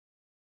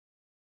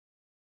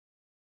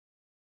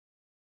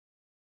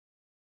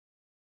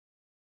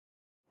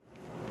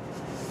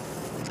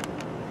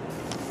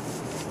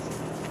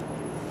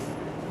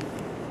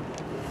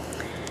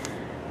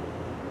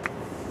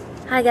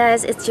Hi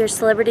guys, it's your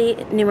celebrity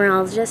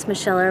numerologist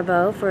Michelle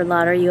Arbeau for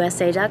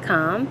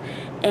lotteryusa.com,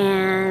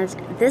 and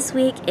this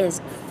week is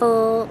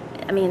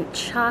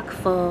chock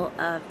full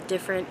of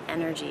different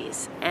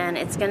energies, and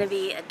it's going to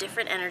be a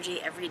different energy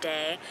every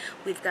day.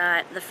 We've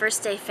got the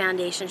first day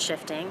foundation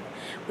shifting,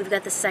 we've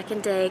got the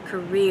second day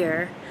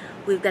career,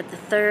 we've got the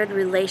third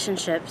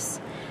relationships,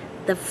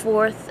 the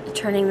fourth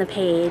turning the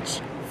page,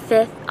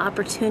 fifth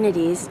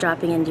opportunities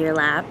dropping into your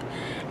lap,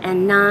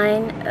 and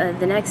 9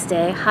 the next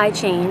day, high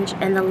change,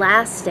 and the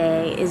last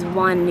day is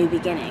 1, new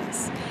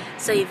beginnings.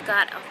 So you've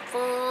got a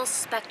full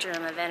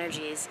spectrum of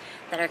energies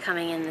that are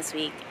coming in this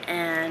week,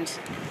 and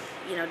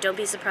don't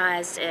be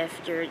surprised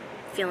if you're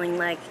feeling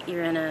like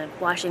you're in a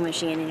washing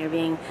machine and you're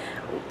being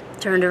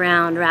turned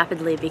around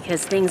rapidly,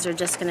 because things are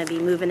just going to be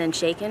moving and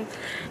shaking.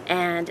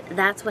 And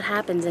that's what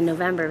happens in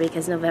November,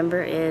 because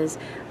November is,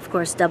 of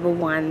course, double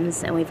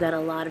ones, and we've got a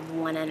lot of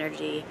one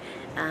energy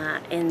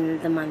in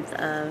the month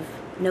of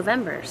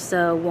November.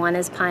 So 1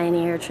 is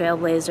pioneer,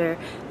 trailblazer,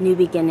 new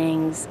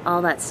beginnings,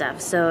 all that stuff.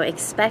 So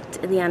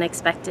expect the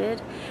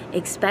unexpected,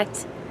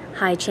 expect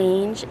high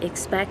change,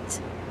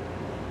 expect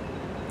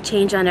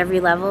change on every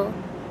level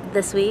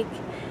this week.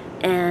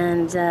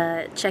 And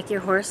check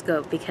your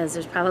horoscope, because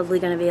there's probably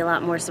going to be a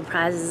lot more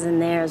surprises in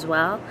there as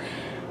well.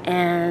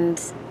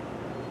 And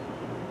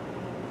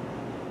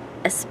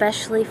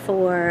especially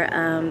for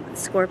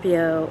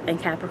Scorpio and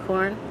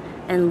Capricorn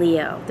and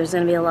Leo, there's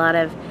going to be a lot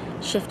of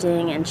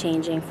shifting and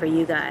changing for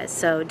you guys.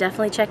 So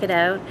definitely check it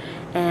out.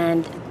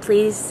 And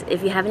please,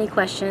 if you have any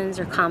questions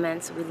or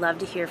comments, we'd love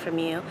to hear from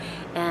you.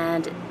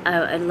 And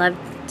I'd love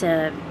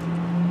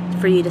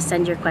for you to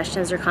send your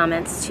questions or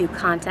comments to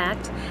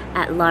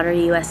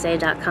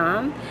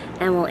contact@lotteryusa.com,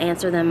 and we'll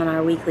answer them in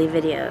our weekly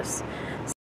videos.